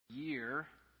year,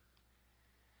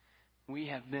 we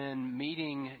have been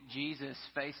meeting Jesus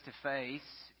face to face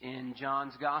in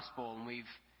John's Gospel, and we've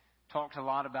talked a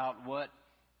lot about what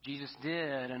Jesus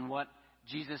did and what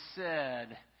Jesus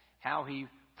said, how he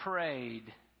prayed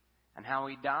and how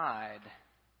he died.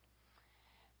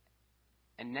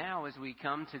 And now as we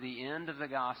come to the end of the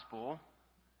Gospel,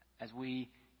 as we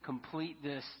complete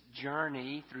this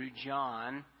journey through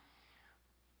John,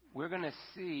 we're going to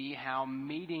see how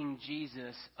meeting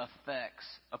Jesus affects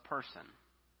a person.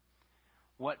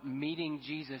 What meeting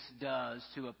Jesus does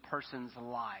to a person's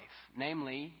life.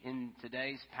 Namely, in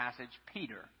today's passage,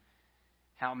 Peter.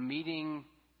 How meeting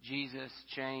Jesus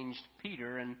changed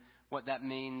Peter and what that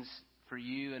means for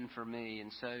you and for me.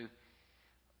 And so,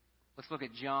 let's look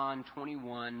at John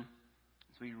 21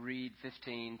 as we read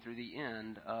 15 through the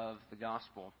end of the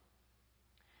Gospel.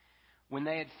 When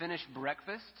they had finished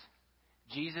breakfast,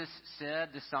 Jesus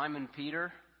said to Simon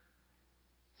Peter,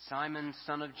 "Simon,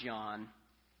 son of John,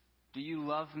 do you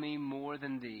love me more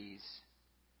than these?"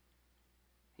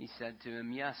 He said to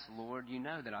him, "Yes, Lord, you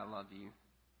know that I love you."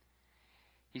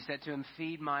 He said to him,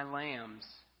 "Feed my lambs."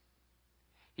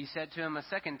 He said to him a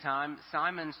second time,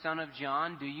 "Simon, son of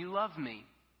John, do you love me?"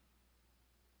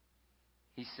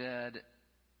 He said,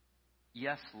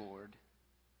 "Yes, Lord,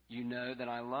 you know that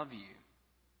I love you."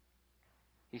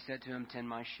 He said to him, "Tend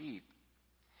my sheep."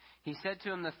 He said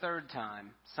to him the third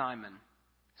time, "Simon,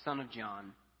 son of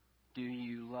John, do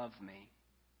you love me?"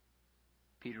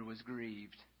 Peter was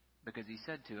grieved because he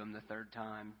said to him the third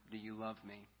time, "Do you love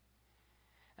me?"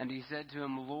 And he said to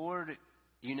him, "Lord,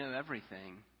 you know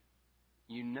everything.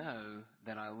 You know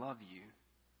that I love you."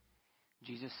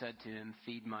 Jesus said to him,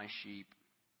 "Feed my sheep.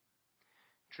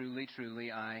 Truly,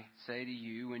 truly, I say to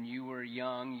you, when you were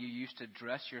young, you used to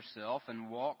dress yourself and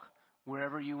walk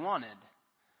wherever you wanted.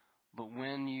 But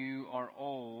when you are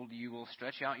old, you will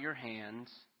stretch out your hands,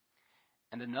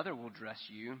 and another will dress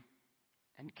you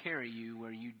and carry you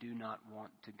where you do not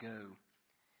want to go."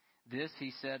 This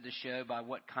he said to show by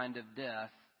what kind of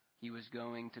death he was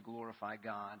going to glorify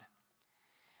God.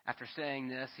 After saying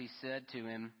this, he said to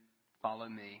him, "Follow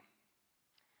me."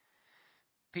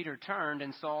 Peter turned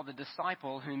and saw the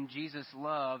disciple whom Jesus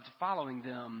loved following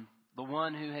them, the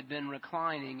one who had been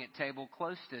reclining at table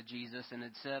close to Jesus and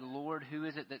had said, "Lord, who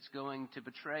is it that's going to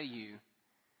betray you?"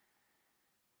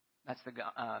 That's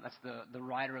the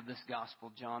writer of this gospel,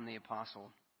 John the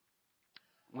Apostle.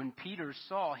 When Peter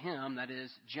saw him, that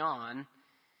is, John,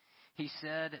 he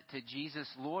said to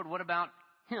Jesus, "Lord, what about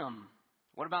him?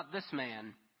 What about this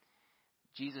man?"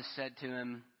 Jesus said to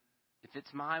him, "If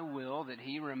it's my will that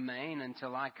he remain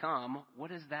until I come,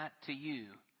 what is that to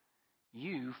you?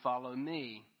 You follow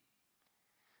me."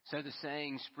 So the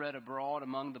saying spread abroad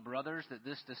among the brothers that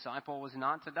this disciple was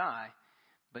not to die.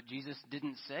 But Jesus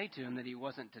didn't say to him that he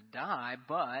wasn't to die,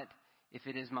 but, "If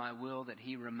it is my will that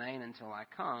he remain until I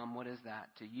come, what is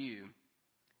that to you?"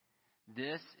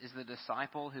 This is the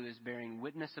disciple who is bearing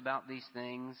witness about these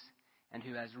things and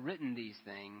who has written these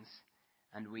things,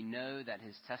 and we know that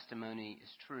his testimony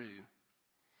is true.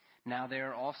 Now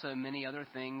there are also many other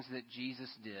things that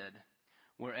Jesus did.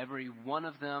 Were every one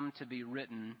of them to be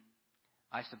written,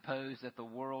 I suppose that the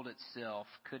world itself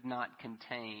could not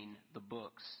contain the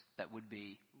books that would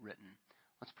be written.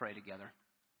 Let's pray together.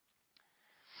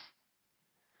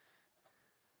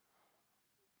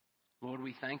 Lord,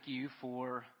 we thank you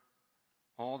for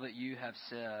all that you have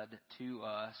said to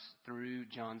us through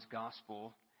John's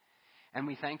Gospel. And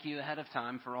we thank you ahead of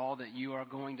time for all that you are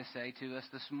going to say to us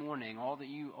this morning, all that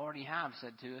you already have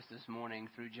said to us this morning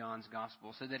through John's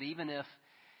Gospel, so that even if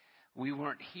we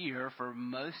weren't here for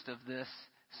most of this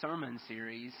sermon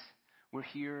series, we're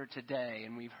here today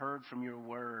and we've heard from your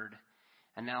word.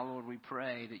 And now, Lord, we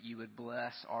pray that you would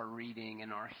bless our reading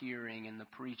and our hearing and the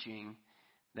preaching,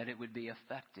 that it would be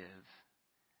effective.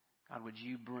 God, would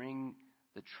you bring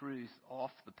the truth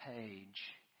off the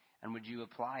page and would you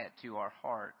apply it to our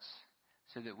hearts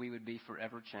so that we would be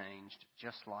forever changed,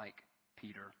 just like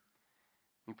Peter.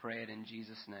 We pray it in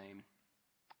Jesus' name.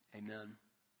 Amen.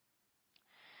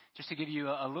 Just to give you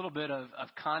a little bit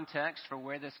of context for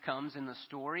where this comes in the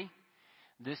story,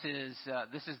 this is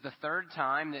the third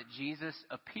time that Jesus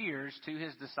appears to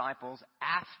his disciples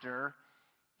after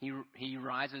he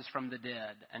rises from the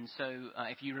dead. And so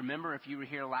if you remember, if you were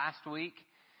here last week,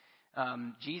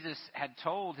 Jesus had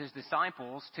told his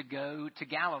disciples to go to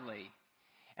Galilee.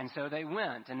 And so they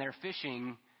went, and they're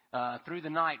fishing through the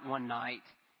night one night,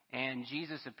 and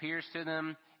Jesus appears to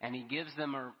them, and he gives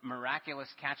them a miraculous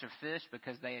catch of fish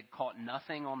because they had caught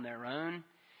nothing on their own.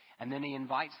 And then he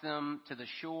invites them to the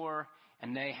shore,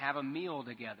 and they have a meal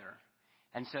together.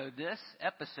 And so this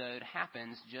episode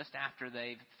happens just after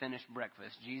they've finished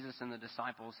breakfast. Jesus and the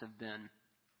disciples have been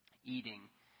eating.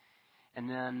 And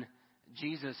then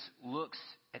Jesus looks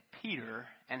at Peter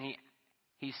and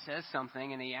he says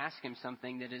something, and he asks him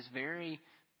something that is very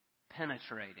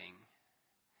penetrating.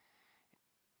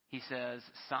 He says,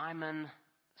 "Simon,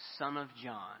 son of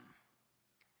John."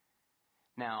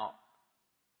 Now,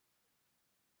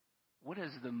 what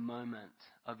is the moment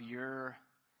of your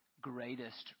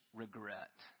greatest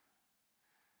regret?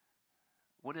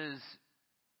 What is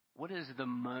the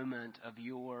moment of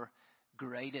your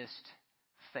greatest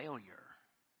failure?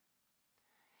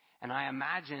 And I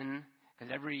imagine,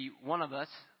 because every one of us,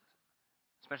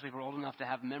 especially if we're old enough to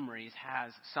have memories,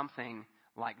 has something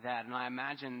like that. And I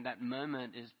imagine that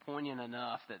moment is poignant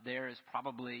enough that there is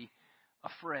probably a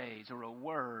phrase or a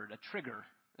word, a trigger,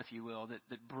 if you will,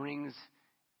 that brings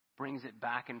it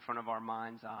back in front of our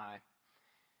mind's eye.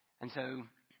 And so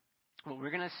what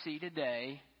we're going to see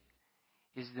today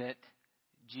is that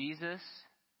Jesus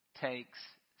takes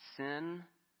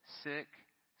sin-sick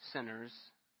sinners,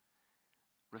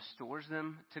 restores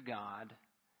them to God,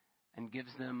 and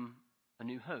gives them a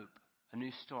new hope, a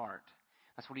new start.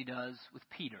 That's what he does with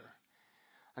Peter.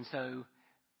 And so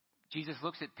Jesus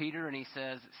looks at Peter and he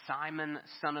says, "Simon,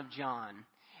 son of John."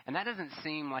 And that doesn't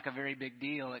seem like a very big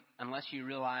deal unless you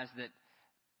realize that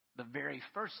the very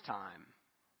first time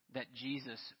that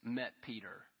Jesus met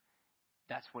Peter,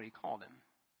 that's what he called him.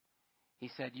 He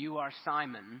said, "You are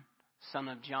Simon, son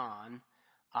of John.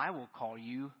 I will call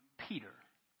you Peter,"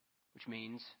 which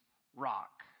means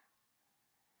rock.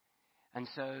 And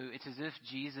so it's as if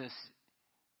Jesus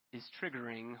is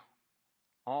triggering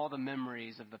all the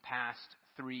memories of the past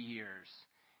 3 years.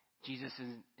 Jesus,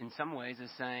 in some ways,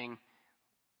 is saying,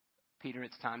 "Peter,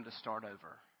 it's time to start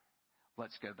over.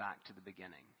 Let's go back to the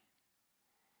beginning."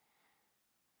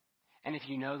 And if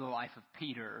you know the life of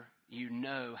Peter, you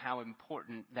know how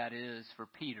important that is for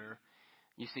Peter.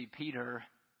 You see, Peter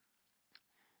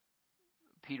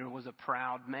was a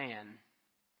proud man.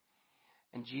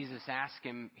 And Jesus asked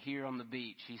him here on the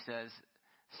beach, he says,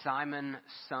 "Simon,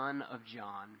 son of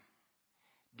John,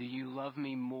 do you love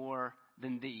me more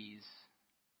than these?"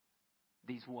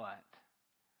 These what?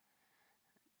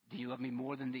 Do you love me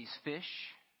more than these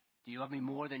fish? Do you love me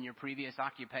more than your previous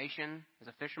occupation as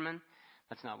a fisherman?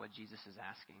 That's not what Jesus is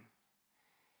asking.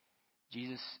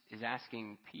 Jesus is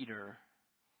asking Peter,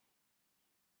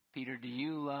 "Peter, do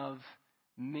you love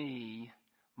me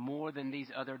more than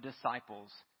these other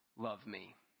disciples love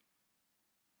me?"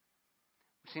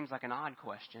 Which seems like an odd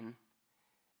question,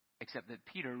 except that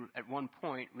Peter at one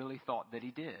point really thought that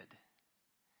he did.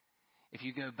 If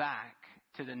you go back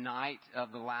to the night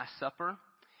of the Last Supper,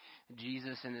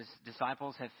 Jesus and his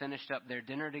disciples have finished up their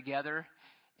dinner together,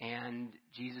 and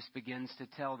Jesus begins to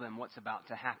tell them what's about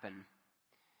to happen.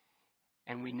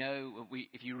 And we know,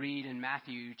 if you read in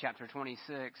Matthew chapter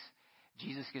 26,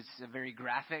 Jesus gets very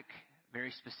graphic,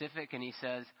 very specific, and he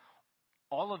says,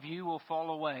 "All of you will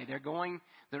fall away.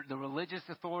 The religious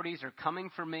authorities are coming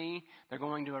for me. They're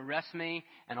going to arrest me,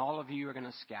 and all of you are going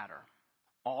to scatter.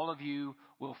 All of you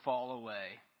will fall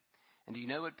away." And do you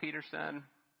know what Peter said?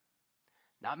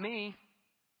 "Not me."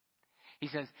 He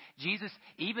says, "Jesus,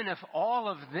 even if all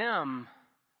of them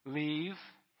leave,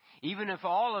 even if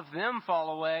all of them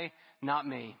fall away, not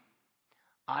me.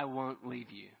 I won't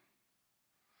leave you."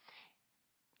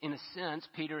 In a sense,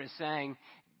 Peter is saying,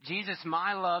 "Jesus,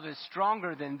 my love is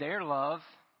stronger than their love.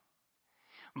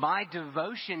 My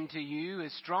devotion to you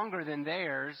is stronger than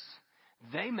theirs.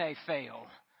 They may fail.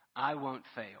 I won't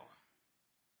fail."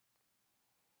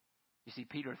 You see,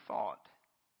 Peter thought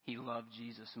he loved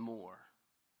Jesus more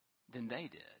than they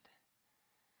did.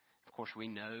 Of course, we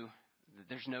know that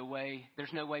there's no way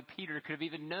Peter could have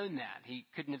even known that. He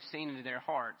couldn't have seen into their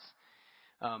hearts.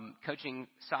 Coaching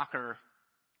soccer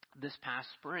this past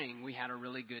spring, we had a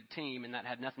really good team, and that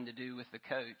had nothing to do with the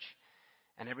coach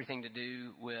and everything to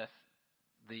do with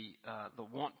the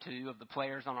want to of the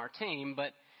players on our team.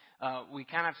 But we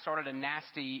kind of started a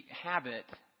nasty habit.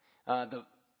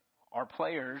 Our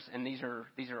players, and these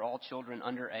are all children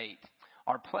under 8.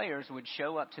 Our players would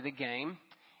show up to the game,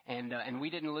 and we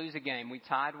didn't lose a game. We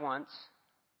tied once,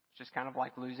 just kind of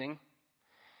like losing.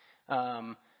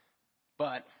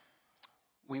 But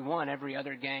we won every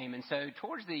other game. And so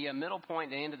towards the middle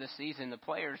point, the end of the season, the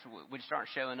players would start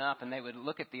showing up, and they would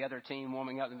look at the other team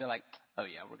warming up and be like, "Oh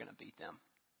yeah, we're going to beat them."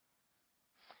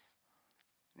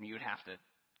 And you would have to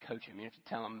coach them. You have to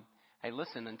tell them, "Hey,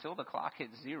 listen, until the clock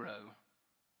hits 0,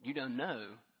 you don't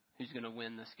know who's going to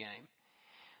win this game."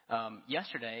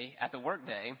 Yesterday at the work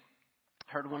day,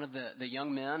 heard one of the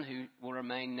young men who will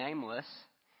remain nameless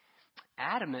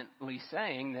adamantly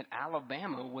saying that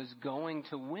Alabama was going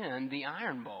to win the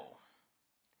Iron Bowl.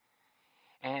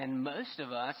 And most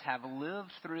of us have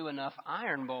lived through enough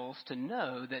Iron Bowls to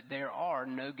know that there are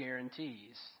no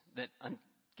guarantees. That,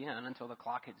 again, until the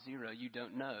clock hits zero, you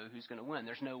don't know who's going to win.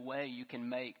 There's no way you can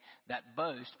make that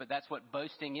boast, but that's what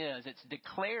boasting is. It's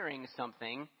declaring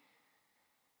something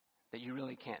that you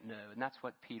really can't know. And that's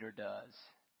what Peter does.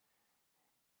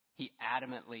 He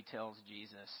adamantly tells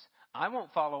Jesus, I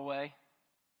won't fall away.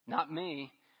 Not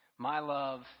me. My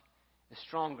love is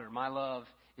stronger. My love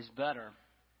is better.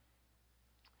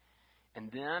 And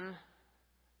then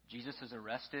Jesus is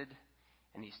arrested,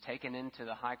 and he's taken into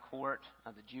the high court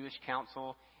of the Jewish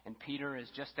council, and Peter is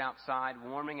just outside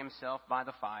warming himself by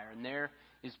the fire. And there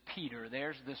is Peter.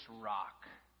 There's this rock,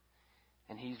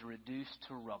 and he's reduced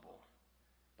to rubble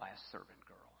by a servant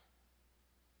girl.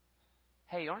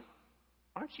 Hey, aren't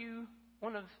you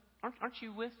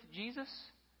with Jesus?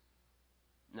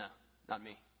 No, not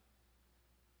me.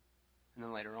 And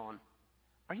then later on,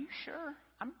 are you sure?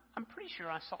 I'm pretty sure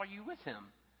I saw you with him.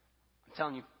 I'm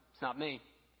telling you, it's not me.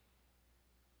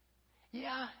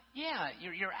 Yeah,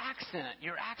 your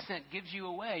accent gives you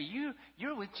away.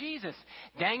 You're with Jesus.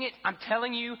 Dang it, I'm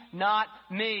telling you, not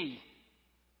me.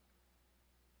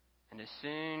 And as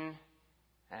soon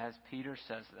as Peter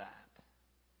says that,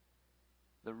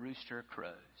 the rooster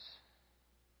crows.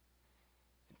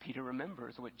 And Peter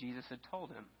remembers what Jesus had told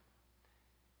him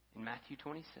in Matthew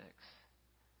 26.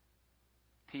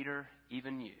 Peter,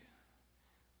 even you,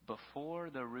 before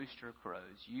the rooster crows,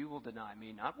 you will deny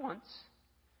me not once,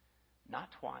 not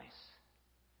twice,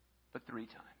 but 3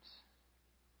 times.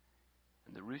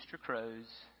 And the rooster crows,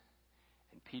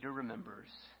 and Peter remembers,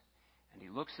 and he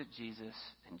looks at Jesus,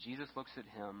 and Jesus looks at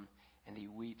him, and he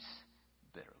weeps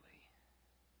bitterly.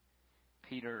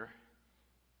 Peter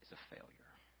is a failure.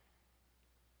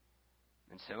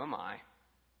 And so am I.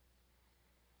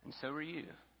 And so are you.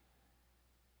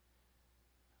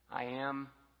 I am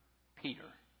Peter.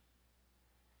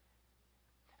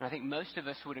 And I think most of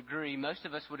us would agree. Most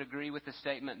of us would agree with the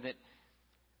statement that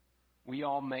we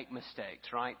all make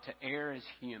mistakes, right? To err is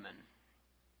human.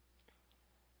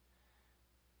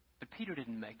 But Peter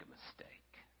didn't make a mistake.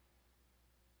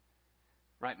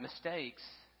 Right? A mistake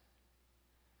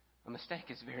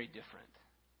is very different.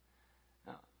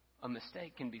 Now, a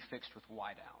mistake can be fixed with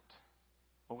whiteout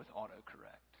or with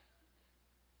autocorrect.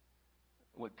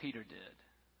 What Peter did,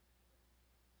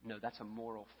 no, that's a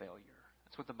moral failure.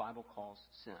 That's what the Bible calls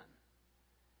sin.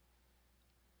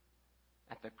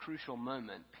 At the crucial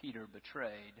moment, Peter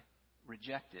betrayed,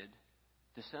 rejected,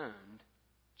 disowned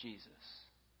Jesus.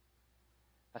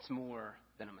 That's more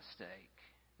than a mistake.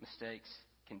 Mistakes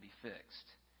can be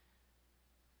fixed.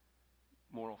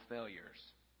 Moral failures,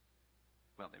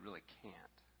 well, they really can't.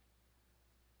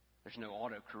 There's no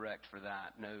autocorrect for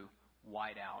that. No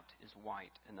whiteout is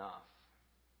white enough.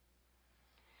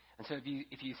 And so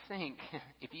if you think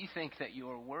that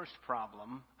your worst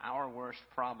problem, our worst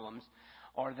problems,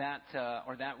 are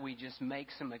that we just make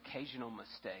some occasional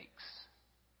mistakes,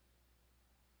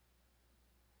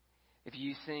 if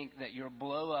you think that your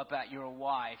blow up at your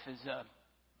wife is a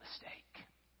mistake,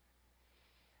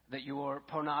 that your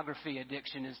pornography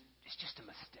addiction is just a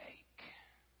mistake,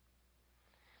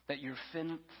 that your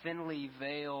thinly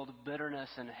veiled bitterness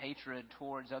and hatred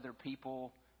towards other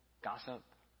people, gossip,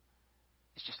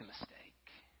 it's just a mistake,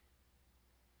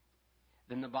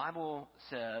 then the Bible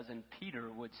says, and Peter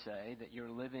would say, that you're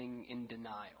living in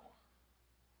denial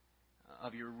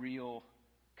of your real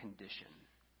condition.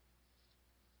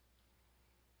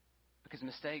 Because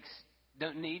mistakes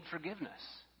don't need forgiveness.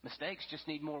 Mistakes just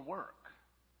need more work.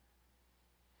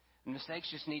 And mistakes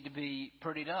just need to be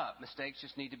prettied up. Mistakes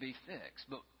just need to be fixed.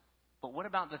 But what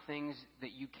about the things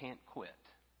that you can't quit?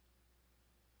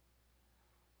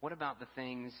 What about the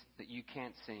things that you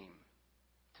can't seem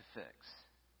to fix?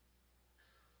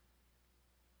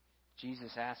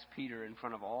 Jesus asked Peter in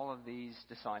front of all of these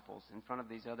disciples, in front of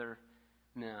these other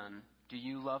men, do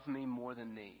you love me more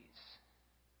than these?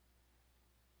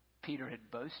 Peter had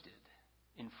boasted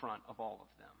in front of all of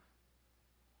them.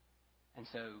 And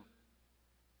so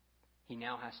he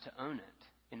now has to own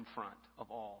it in front of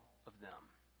all of them.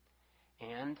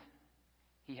 And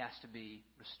he has to be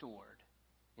restored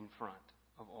in front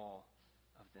of all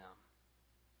of them.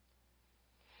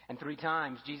 And 3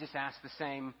 times Jesus asked the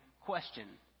same question.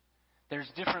 There's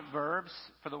different verbs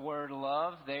for the word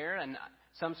love there, and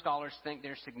some scholars think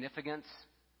there's significance.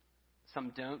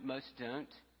 Some don't, most don't.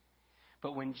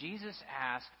 But when Jesus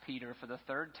asked Peter for the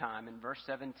 3rd time in verse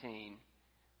 17,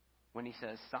 when he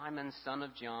says, Simon, son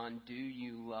of John, do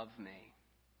you love me?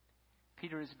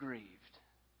 Peter is grieved.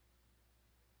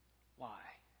 Why?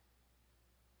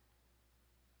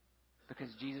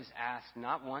 Because Jesus asked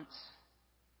not once,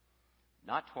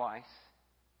 not twice,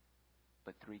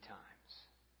 but 3 times.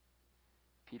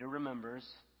 Peter remembers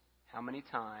how many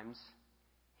times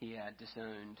he had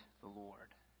disowned the Lord.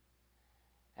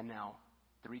 And now,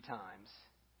 3 times,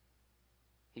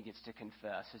 he gets to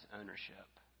confess his ownership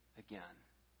again.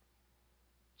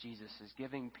 Jesus is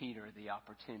giving Peter the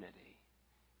opportunity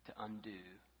to undo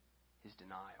his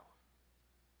denial.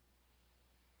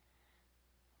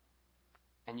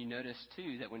 And you notice,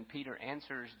 too, that when Peter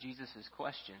answers Jesus'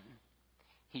 question,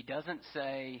 he doesn't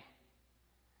say,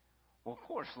 well, of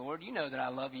course, Lord, you know that I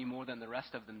love you more than the rest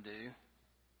of them do.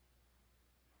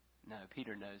 No,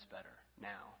 Peter knows better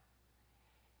now.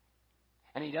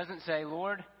 And he doesn't say,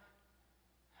 Lord,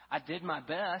 I did my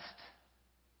best.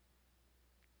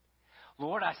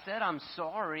 Lord, I said I'm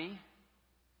sorry.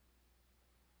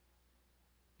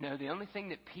 No, the only thing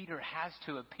that Peter has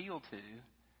to appeal to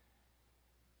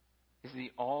is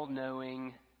the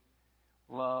all-knowing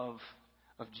love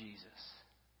of Jesus.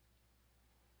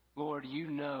 Lord, you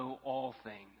know all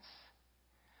things,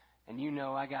 and you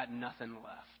know I got nothing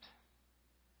left.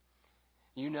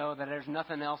 You know that there's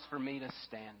nothing else for me to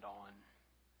stand on.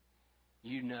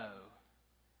 You know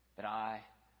that I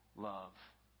love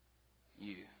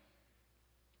you.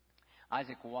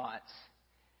 Isaac Watts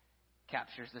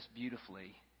captures this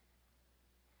beautifully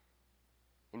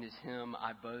in his hymn,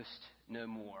 I Boast No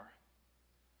More.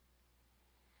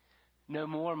 No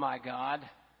more, my God,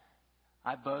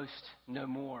 I boast no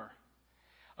more.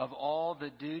 Of all the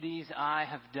duties I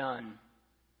have done,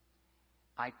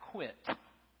 I quit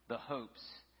the hopes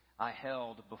I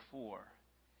held before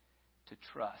to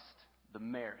trust the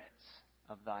merits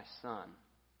of thy Son.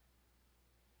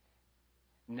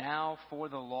 Now for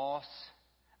the loss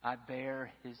I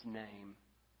bear his name.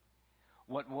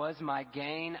 What was my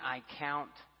gain I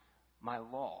count my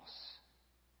loss.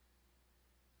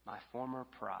 My former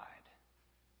pride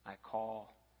I call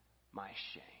my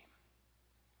shame,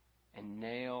 and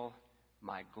nail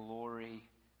my glory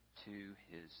to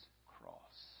his cross.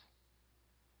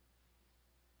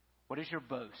 What is your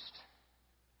boast?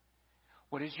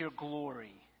 What is your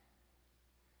glory?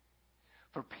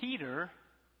 For Peter,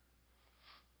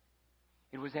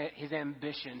 it was his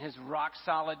ambition, his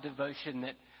rock-solid devotion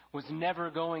that was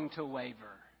never going to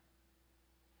waver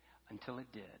until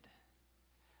it did,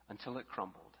 until it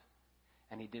crumbled.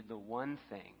 And he did the one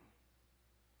thing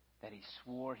that he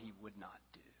swore he would not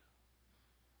do.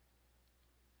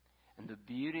 And the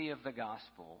beauty of the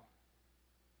gospel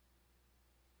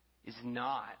is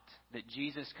not that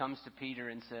Jesus comes to Peter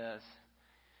and says,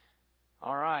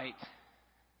 all right,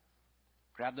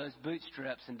 grab those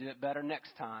bootstraps and do it better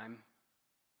next time.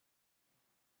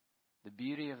 The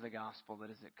beauty of the gospel that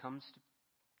is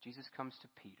Jesus comes to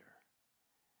Peter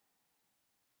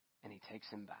and he takes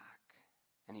him back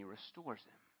and he restores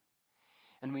him.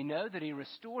 And we know that he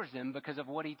restores him because of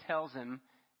what he tells him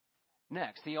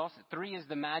next. 3 is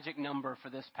the magic number for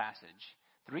this passage.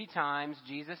 3 times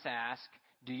Jesus asks,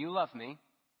 do you love me?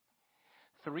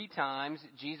 3 times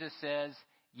Jesus says,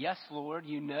 yes, Lord,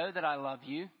 you know that I love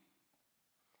you.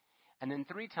 And then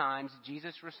 3 times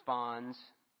Jesus responds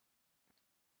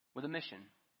with a mission.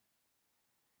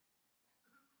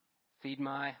 Feed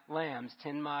my lambs,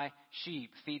 tend my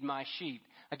sheep, feed my sheep.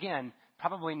 Again,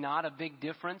 probably not a big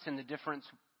difference in the difference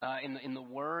in the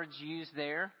words used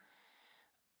there.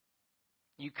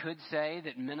 You could say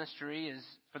that ministry is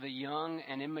for the young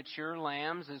and immature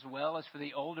lambs as well as for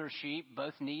the older sheep.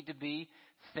 Both need to be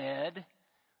fed,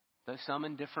 though some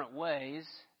in different ways.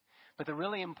 But the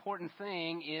really important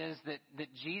thing is that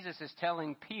Jesus is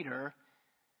telling Peter,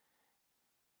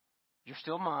 you're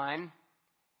still mine,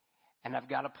 and I've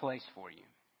got a place for you.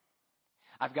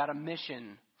 I've got a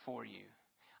mission for you.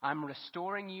 I'm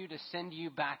restoring you to send you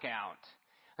back out.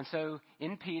 And so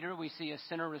in Peter, we see a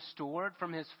sinner restored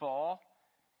from his fall,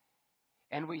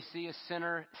 and we see a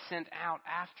sinner sent out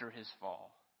after his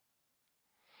fall.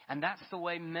 And that's the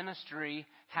way ministry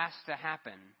has to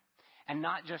happen. And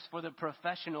not just for the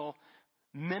professional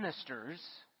ministers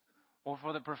or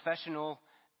for the professional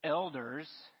elders.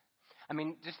 I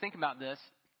mean, just think about this.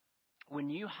 When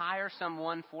you hire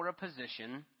someone for a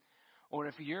position, or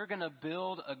if you're going to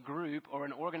build a group or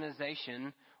an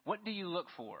organization, what do you look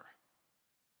for?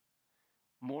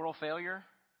 Moral failure?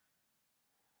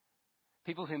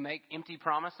 People who make empty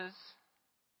promises?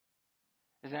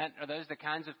 Are those the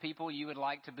kinds of people you would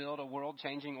like to build a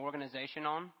world-changing organization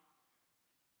on?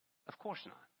 Of course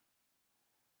not.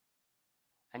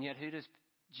 And yet, who does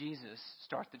Jesus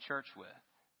start the church with?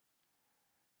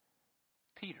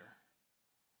 Peter.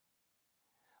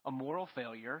 A moral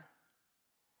failure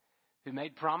who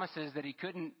made promises that he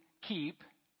couldn't keep,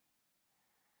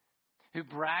 who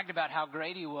bragged about how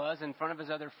great he was in front of his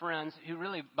other friends, who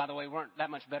really, by the way, weren't that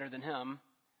much better than him.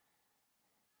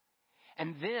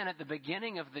 And then at the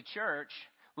beginning of the church,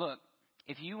 look,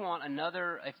 if you want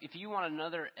another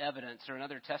evidence or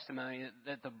another testimony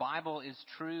that the Bible is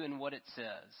true in what it says,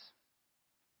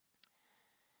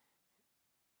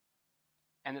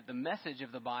 and that the message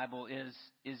of the Bible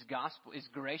is gospel, is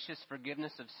gracious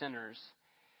forgiveness of sinners,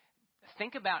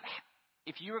 think about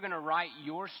if you were going to write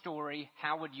your story,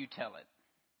 how would you tell it?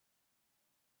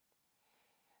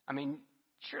 I mean,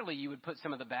 surely you would put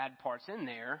some of the bad parts in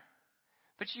there,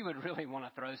 but you would really want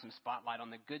to throw some spotlight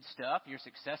on the good stuff, your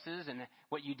successes, and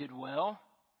what you did well.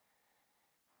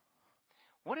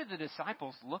 What did the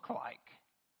disciples look like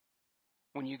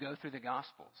when you go through the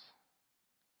Gospels?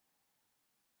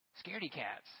 Scaredy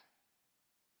cats.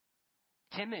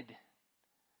 Timid.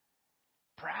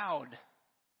 Proud.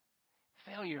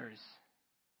 Failures.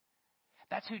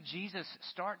 That's who Jesus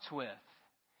starts with.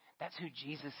 That's who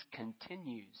Jesus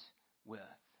continues with.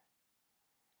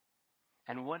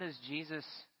 And what does Jesus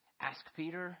ask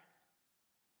Peter?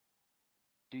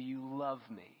 Do you love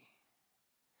me?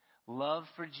 Love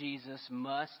for Jesus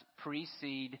must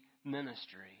precede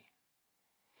ministry.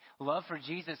 Love for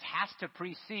Jesus has to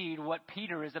precede what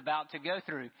Peter is about to go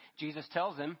through. Jesus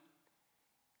tells him,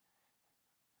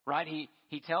 right?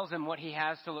 He tells him what he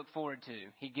has to look forward to.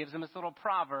 He gives him this little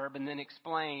proverb and then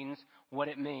explains what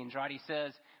it means, right? He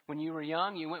says, when you were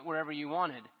young, you went wherever you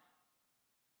wanted.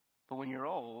 But when you're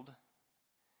old,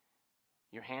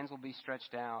 your hands will be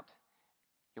stretched out,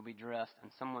 you'll be dressed,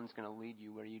 and someone's going to lead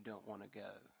you where you don't want to go.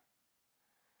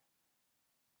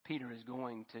 Peter is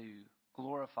going to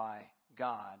glorify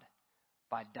God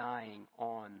by dying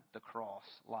on the cross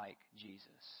like Jesus.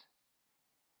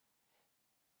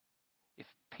 If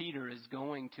Peter is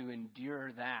going to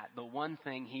endure that, the one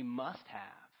thing he must have,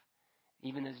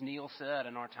 even as Neil said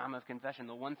in our time of confession,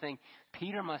 the one thing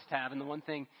Peter must have and the one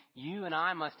thing you and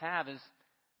I must have is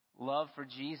love for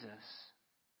Jesus.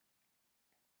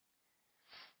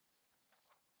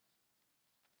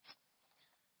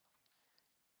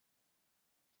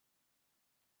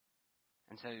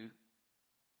 And so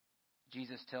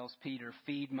Jesus tells Peter,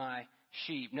 feed my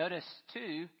sheep. Notice,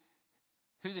 too,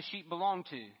 who the sheep belong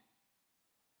to.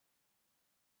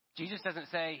 Jesus doesn't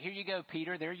say, here you go,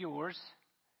 Peter, they're yours.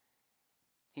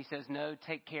 He says, no,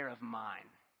 take care of mine.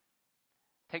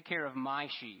 Take care of my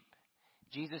sheep.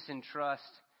 Jesus entrusts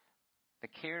the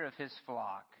care of his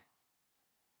flock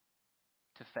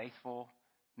to faithful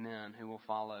men who will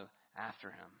follow after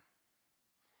him.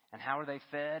 And how are they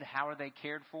fed? How are they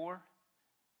cared for?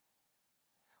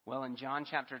 Well, in John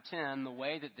chapter 10, the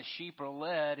way that the sheep are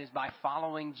led is by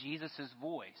following Jesus'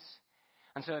 voice.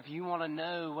 And so if you want to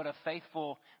know what a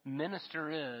faithful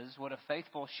minister is, what a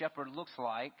faithful shepherd looks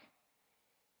like,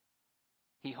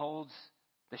 he holds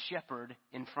the shepherd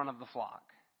in front of the flock.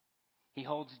 He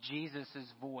holds Jesus'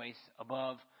 voice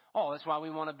above all. That's why we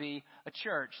want to be a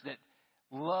church that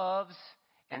loves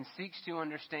and seeks to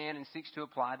understand and seeks to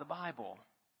apply the Bible.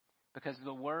 Because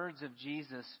the words of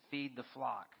Jesus feed the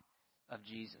flock of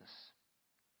Jesus.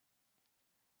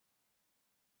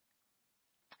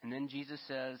 And then Jesus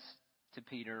says to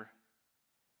Peter,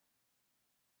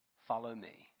 follow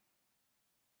me.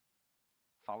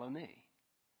 Follow me.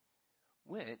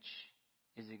 Which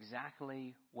is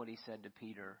exactly what he said to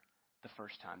Peter the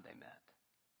first time they met.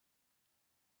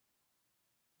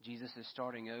 Jesus is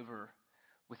starting over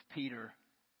with Peter.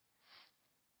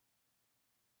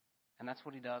 And that's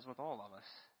what he does with all of us.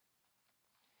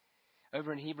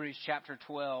 Over in Hebrews chapter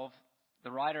 12,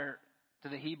 the writer to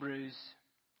the Hebrews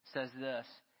says this,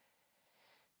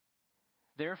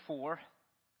 therefore,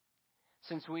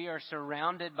 since we are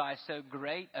surrounded by so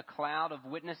great a cloud of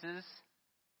witnesses,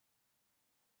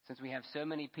 since we have so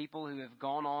many people who have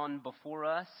gone on before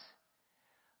us,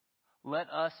 let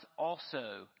us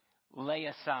also lay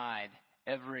aside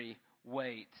every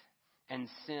weight and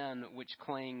sin which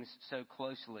clings so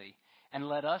closely, and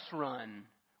let us run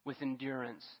with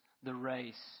endurance the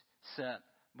race set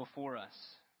before us.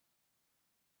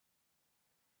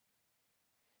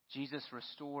 Jesus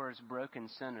restores broken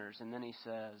sinners, and then he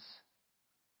says,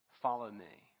 follow me.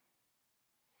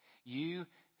 You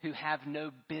who have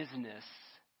no business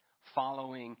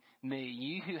following me,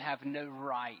 you who have no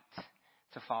right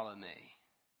to follow me,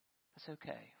 that's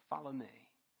okay. Follow me.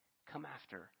 Come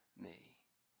after me.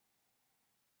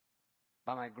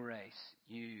 By my grace,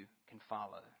 you can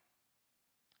follow.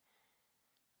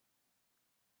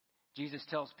 Jesus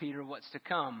tells Peter what's to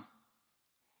come.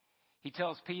 He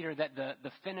tells Peter that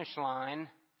the finish line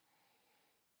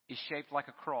is shaped like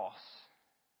a cross.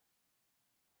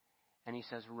 And he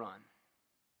says, run.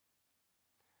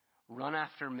 Run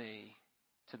after me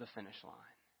to the finish line.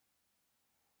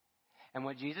 And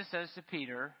what Jesus says to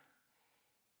Peter,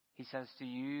 he says to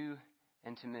you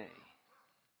and to me.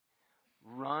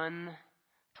 Run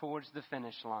towards the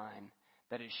finish line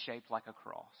that is shaped like a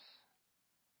cross.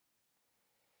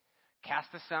 Cast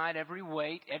aside every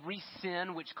weight, every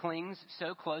sin which clings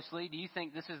so closely. Do you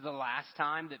think this is the last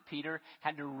time that Peter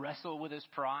had to wrestle with his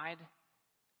pride?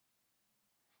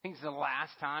 I think it's the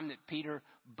last time that Peter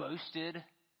boasted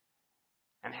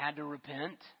and had to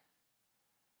repent?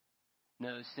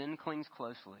 No, sin clings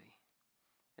closely.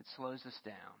 It slows us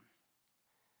down.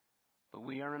 But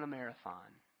we are in a marathon,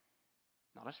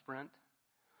 not a sprint.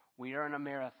 We are in a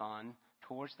marathon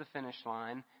towards the finish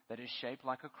line that is shaped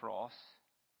like a cross.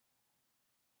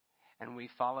 And we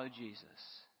follow Jesus.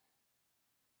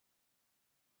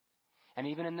 And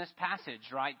even in this passage,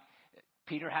 right,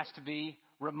 Peter has to be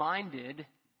reminded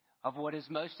of what is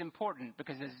most important.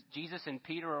 Because as Jesus and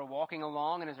Peter are walking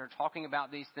along and as they're talking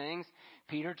about these things,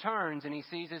 Peter turns and he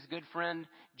sees his good friend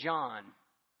John.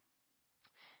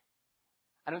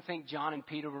 I don't think John and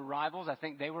Peter were rivals. I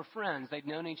think they were friends. They'd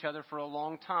known each other for a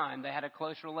long time. They had a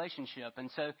close relationship. And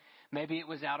so maybe it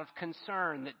was out of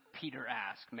concern that Peter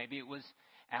asked. Maybe it was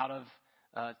out of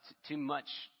too much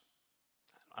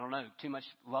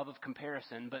love of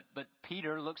comparison. But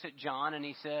Peter looks at John and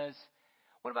he says,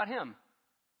 what about him?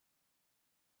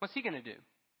 What's he going to do?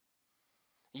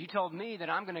 You told me that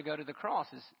I'm going to go to the cross.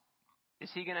 Is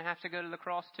he going to have to go to the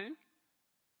cross too?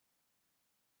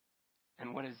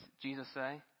 And what does Jesus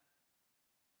say?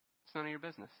 It's none of your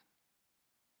business.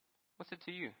 What's it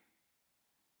to you?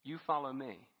 You follow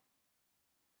me.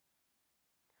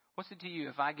 What's it to you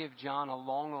if I give John a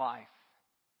long life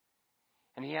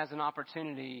and he has an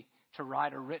opportunity to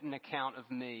write a written account of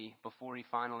me before he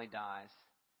finally dies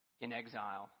in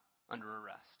exile under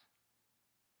arrest?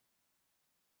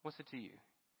 What's it to you?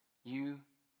 You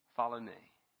follow me.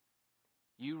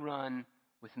 You run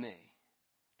with me.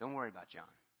 Don't worry about John.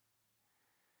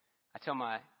 It's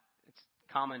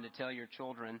common to tell your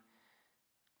children,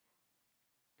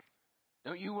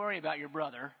 don't you worry about your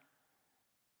brother.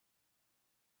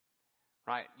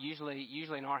 Right? Usually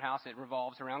in our house it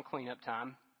revolves around cleanup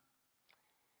time.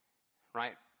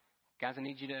 Right? Guys, I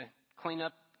need you to clean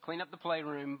up the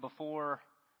playroom before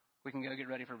we can go get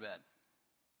ready for bed.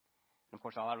 And of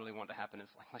course, all I really want to happen is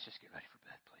like, let's just get ready for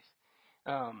bed, please.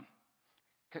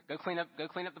 Go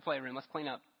clean up the playroom. Let's clean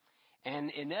up.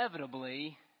 And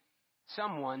inevitably,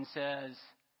 someone says,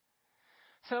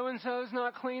 so-and-so's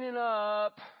not cleaning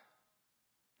up.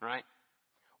 Right?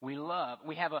 We live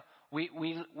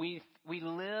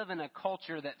in a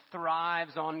culture that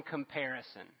thrives on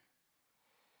comparison.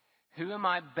 Who am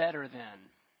I better than?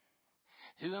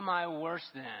 Who am I worse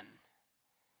than?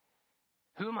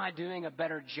 Who am I doing a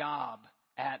better job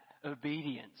at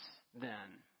obedience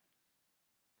than?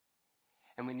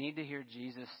 And we need to hear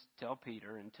Jesus tell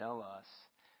Peter and tell us,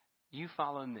 you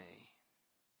follow me.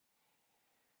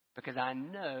 Because I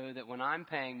know that when I'm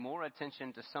paying more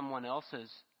attention to someone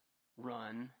else's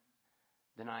run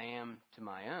than I am to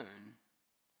my own,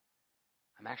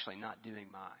 I'm actually not doing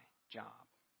my job.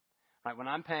 Right? When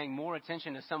I'm paying more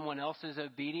attention to someone else's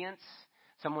obedience,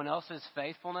 someone else's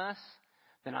faithfulness,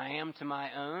 than I am to my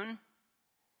own,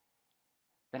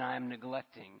 then I am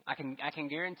neglecting. I can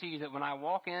guarantee you that when I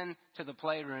walk into the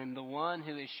playroom, the one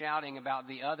who is shouting about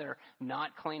the other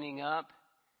not cleaning up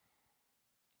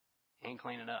ain't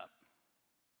cleaning up.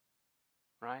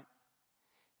 Right?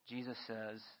 Jesus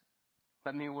says,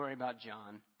 let me worry about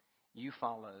John. You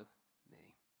follow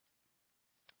me.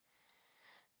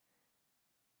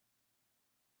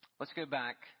 Let's go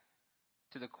back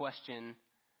to the question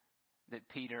that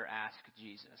Peter asked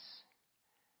Jesus.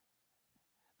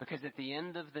 Because at the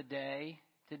end of the day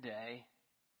today,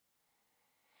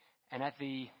 and at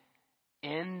the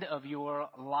end of your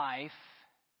life,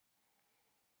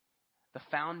 the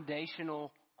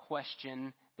foundational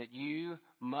question that you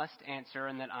must answer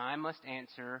and that I must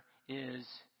answer is,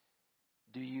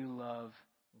 do you love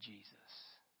Jesus?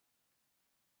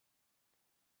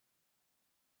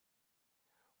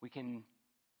 We can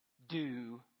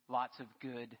do lots of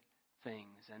good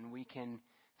things, and we can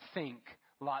think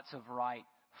lots of right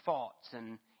thoughts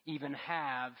and even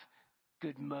have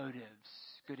good motives,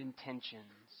 good intentions.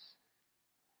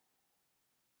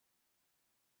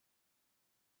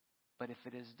 But if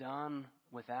it is done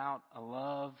without a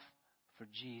love for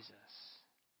Jesus,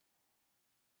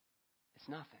 it's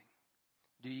nothing.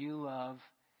 Do you love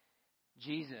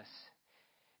Jesus?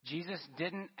 Jesus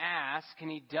didn't ask, and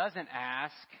he doesn't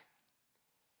ask,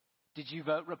 did you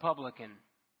vote Republican?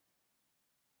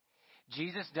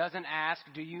 Jesus doesn't ask,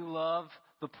 do you love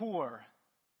the poor?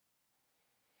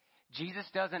 Jesus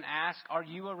doesn't ask, are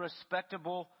you a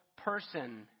respectable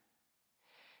person?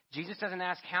 Jesus doesn't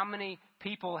ask, how many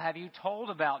people have you told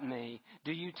about me?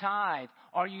 Do you tithe?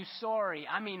 Are you sorry?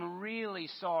 I mean, really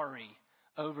sorry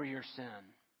over your sin.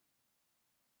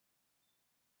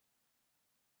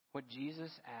 What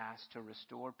Jesus asked to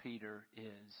restore Peter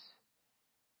is,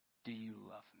 do you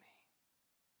love me?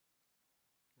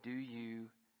 Do you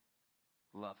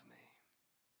love me?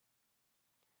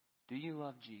 Do you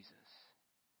love Jesus?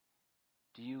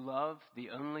 Do you love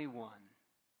the only one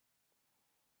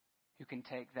who can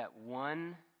take that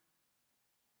 1,000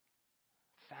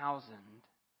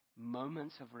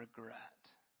 moments of regret,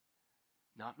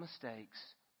 not mistakes,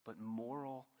 but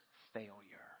moral failure,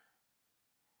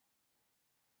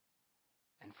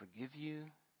 and forgive you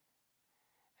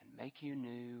and make you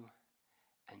new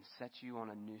and set you on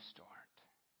a new start?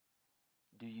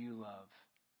 Do you love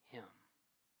him?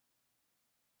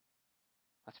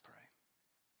 Let's pray.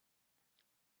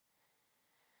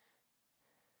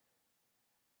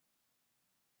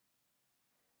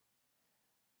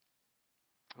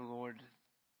 Lord,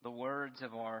 the words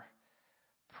of our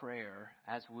prayer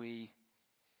as we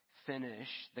finish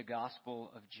the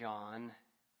Gospel of John,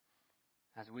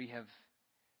 as we have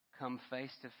come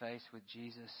face to face with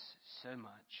Jesus so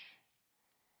much,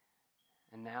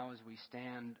 and now as we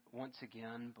stand once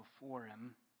again before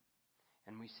him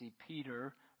and we see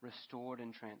Peter restored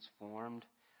and transformed,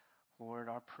 Lord,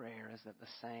 our prayer is that the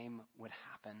same would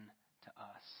happen to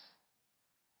us.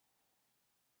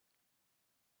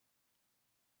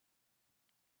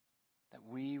 That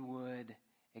we would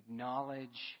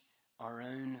acknowledge our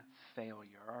own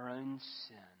failure, our own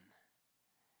sin,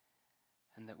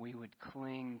 and that we would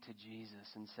cling to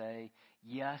Jesus and say,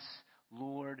 yes,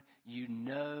 Lord, you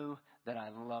know that I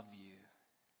love you.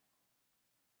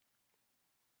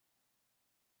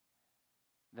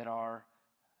 That our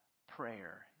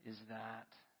prayer is that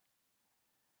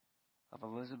of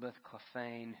Elizabeth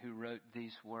Clephane, who wrote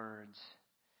these words,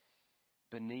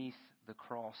 beneath the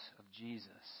cross of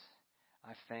Jesus,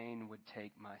 I fain would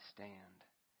take my stand,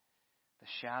 the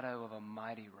shadow of a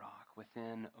mighty rock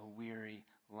within a weary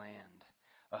land,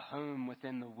 a home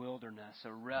within the wilderness,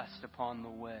 a rest upon the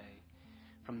way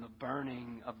from the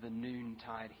burning of the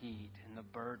noontide heat and the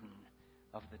burden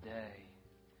of the day.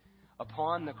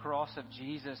 Upon the cross of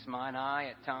Jesus, mine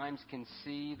eye at times can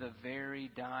see the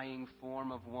very dying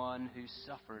form of one who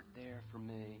suffered there for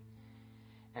me.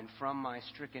 And from my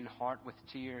stricken heart with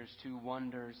tears, two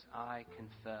wonders I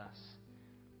confess,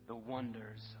 the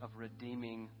wonders of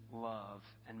redeeming love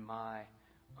and my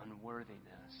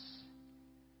unworthiness.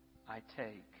 I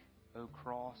take, O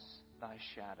cross, thy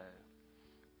shadow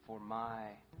for my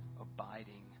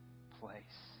abiding place.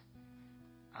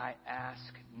 I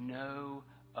ask no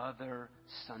other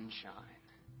sunshine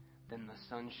than the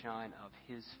sunshine of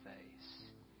his face.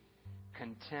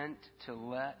 Content to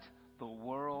let the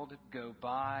world go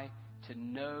by, to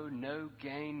know no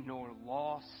gain nor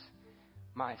loss,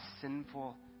 my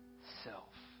sinful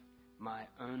self, my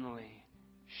only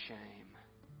shame,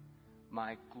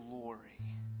 my glory,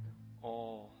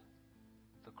 all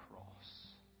the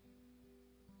cross.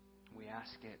 We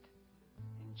ask it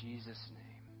in Jesus' name.